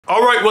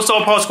Alright, what's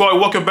up,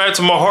 HawkSquad? Welcome back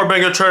to my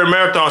HawkBanger trailer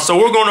marathon. So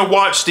we're going to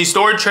watch the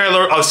story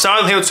trailer of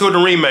Silent Hill 2 the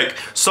remake.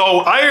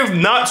 So I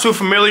am not too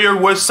familiar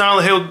with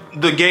Silent Hill,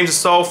 the games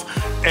itself,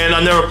 and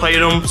I never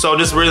played them. So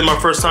this is really my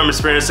first time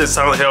experiencing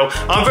Silent Hill.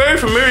 I'm very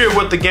familiar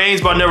with the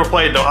games, but I never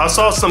played them. I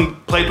saw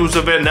some playthroughs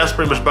of it, and that's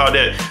pretty much about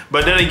it.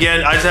 But then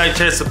again, I just had a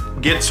chance to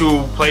get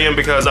to play them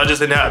because I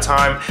just didn't have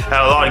time. I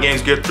had a lot of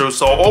games to get through.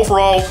 So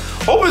overall,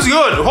 hope it's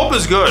good. Hope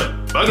it's good.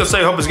 I can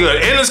say hope it's good.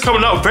 And it's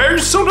coming out very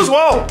soon as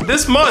well.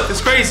 This month. It's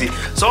crazy.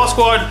 So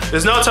HawkSquad,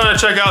 it's now time to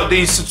check out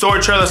the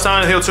story trailer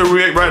Silent Hill 2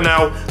 Remake right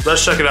now.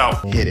 Let's check it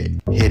out. Hit it,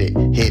 hit it,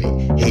 hit it,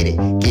 hit it,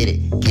 get it,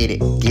 get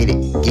it, get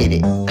it, get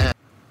it.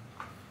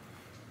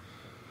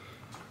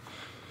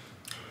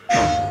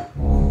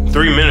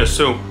 3 minutes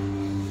too.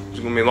 It's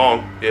gonna be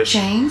long. Yeah.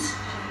 James?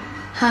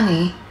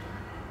 Honey?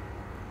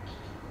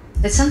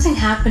 Did something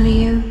happen to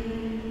you?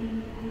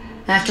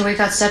 After we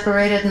got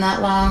separated in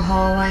that long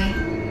hallway?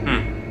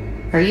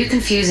 Are you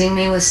confusing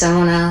me with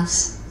someone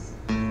else?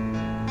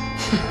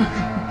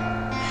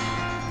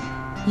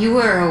 You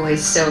were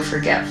always so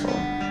forgetful.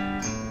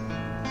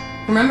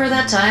 Remember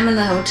that time in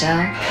the hotel?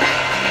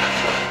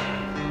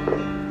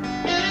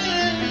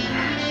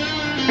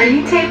 Are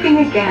you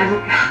taping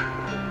again?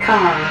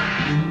 Come on.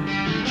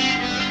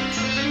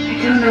 I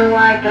don't know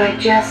why, but I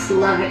just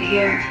love it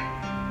here.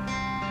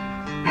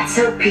 It's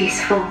so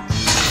peaceful.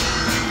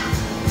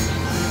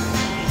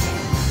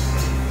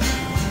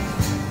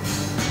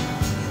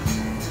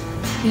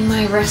 In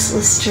my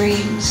restless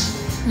dreams,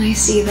 I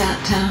see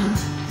that town.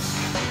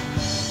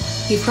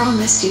 You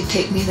promised you'd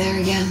take me there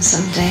again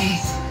someday,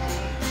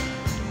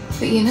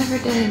 but you never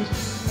did.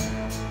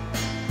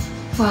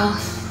 Well,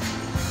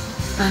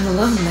 I'm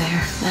alone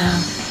there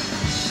now,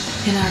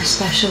 in our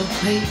special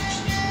place.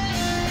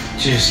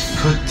 Just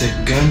put the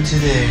gun to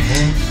their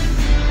head.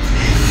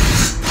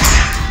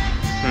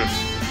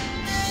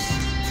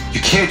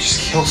 You can't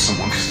just kill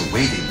someone because the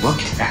way they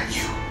look at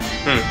you.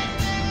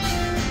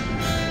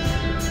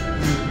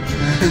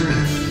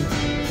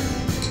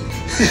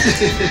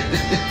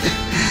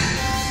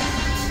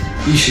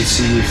 You should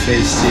see your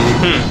face,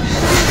 dude.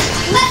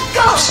 Let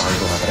go! I'm sorry,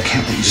 Laura, but I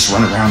can't let you just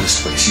run around this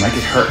place. You might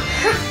get hurt.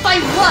 Hurt by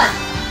what?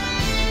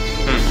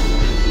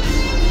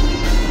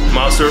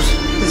 Monsters.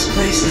 This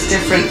place is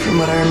different from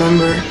what I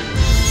remember.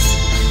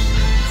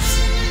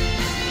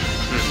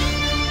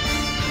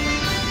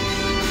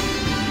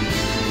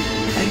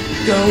 I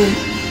don't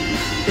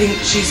think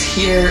she's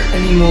here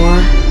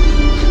anymore.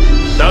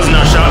 That was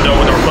not shot though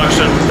with the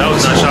reflection. That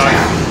was not shot.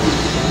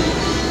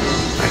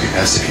 Might be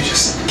best if you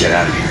just get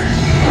out of here.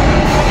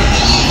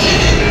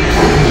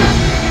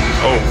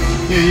 Oh.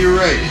 Yeah, you're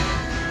right.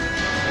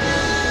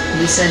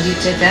 You said you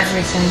took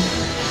everything,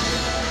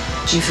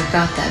 but you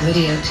forgot that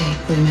videotape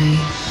we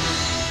made.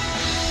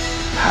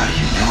 How do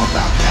you know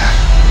about that?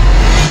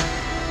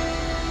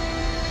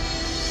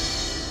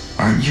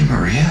 Aren't you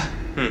Maria?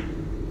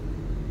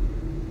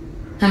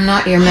 I'm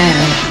not your man.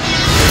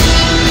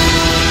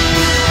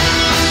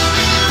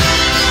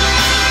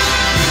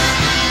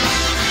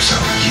 So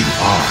you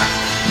are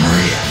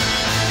Maria.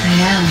 I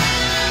am.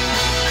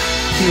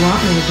 If you want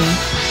me to be.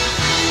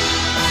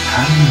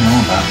 How do you know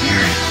about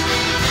Yuri?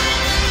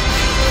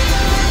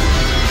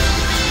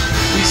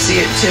 You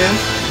see it too?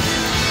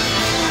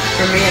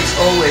 For me, it's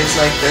always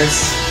like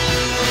this.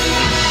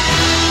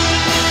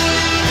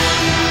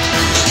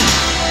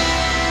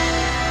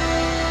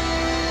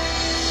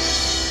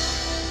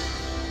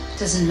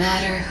 Doesn't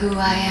matter who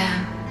I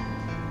am.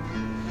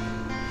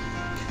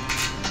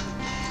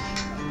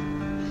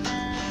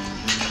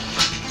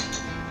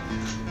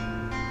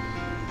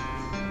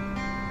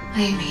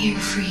 I am here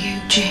for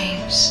you,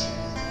 James.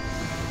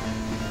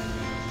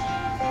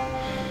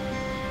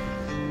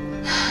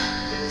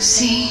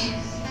 See?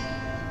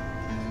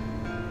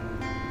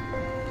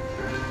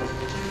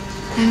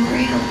 I'm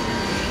real.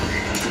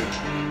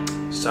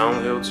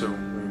 Silent Hill 2.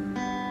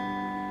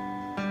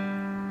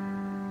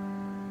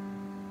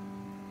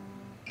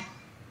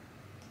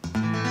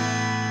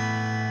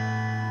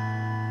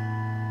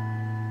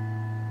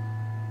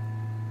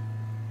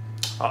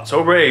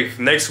 October 8th,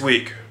 next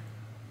week.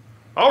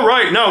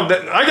 Alright, no,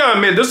 I gotta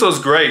admit, this was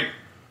great.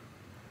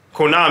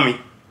 Konami.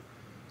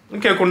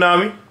 Okay,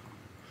 Konami.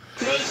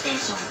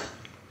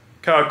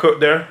 Kind of cooked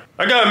there.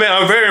 I gotta admit,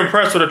 I'm very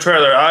impressed with the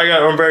trailer.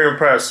 I'm very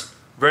impressed.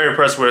 Very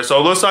impressed with it. So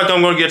it looks like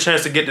I'm gonna get a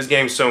chance to get this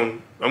game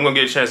soon. I'm gonna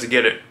get a chance to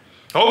get it.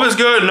 Hope it's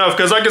good enough,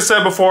 because like I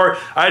said before,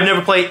 I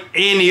never played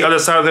any other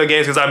Silent Hill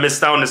games because I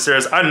missed out on the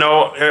series. I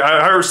know,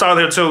 I heard Silent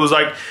Hill 2 was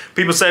like,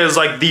 people say it's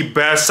like the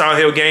best Silent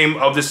Hill game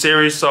of the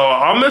series, so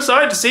I'm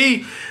excited to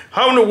see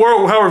how in the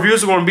world, how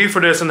reviews are going to be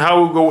for this and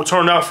how it will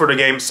turn out for the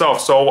game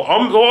itself. So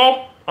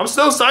I'm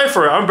still excited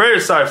for it. I'm very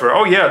excited for it.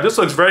 Oh yeah, this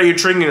looks very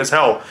intriguing as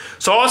hell.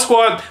 So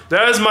HawkSquad,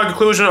 that is my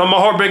conclusion of my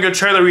HawkBanger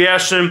trailer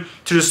reaction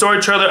to the story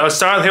trailer of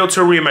Silent Hill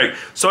 2 Remake.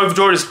 So if you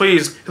enjoyed this,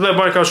 please hit that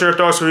button, share your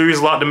thoughts, reviews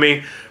a lot to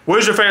me. What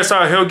is your favorite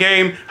Silent Hill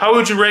game? How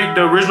would you rate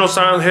the original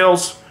Silent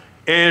Hills?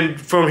 and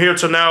from here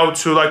to now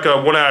to like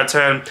a 1 out of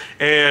 10.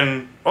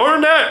 And other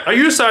than that, are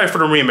you excited for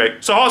the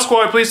remake? So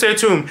HawkSquad, please stay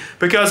tuned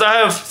because I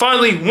have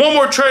finally one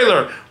more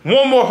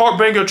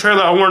HawkBanger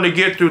trailer I wanted to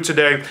get through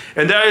today,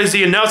 and that is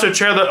the announcement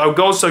trailer of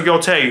Ghost of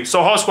Yotei. So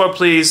HawkSquad,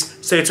 please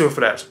stay tuned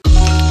for that.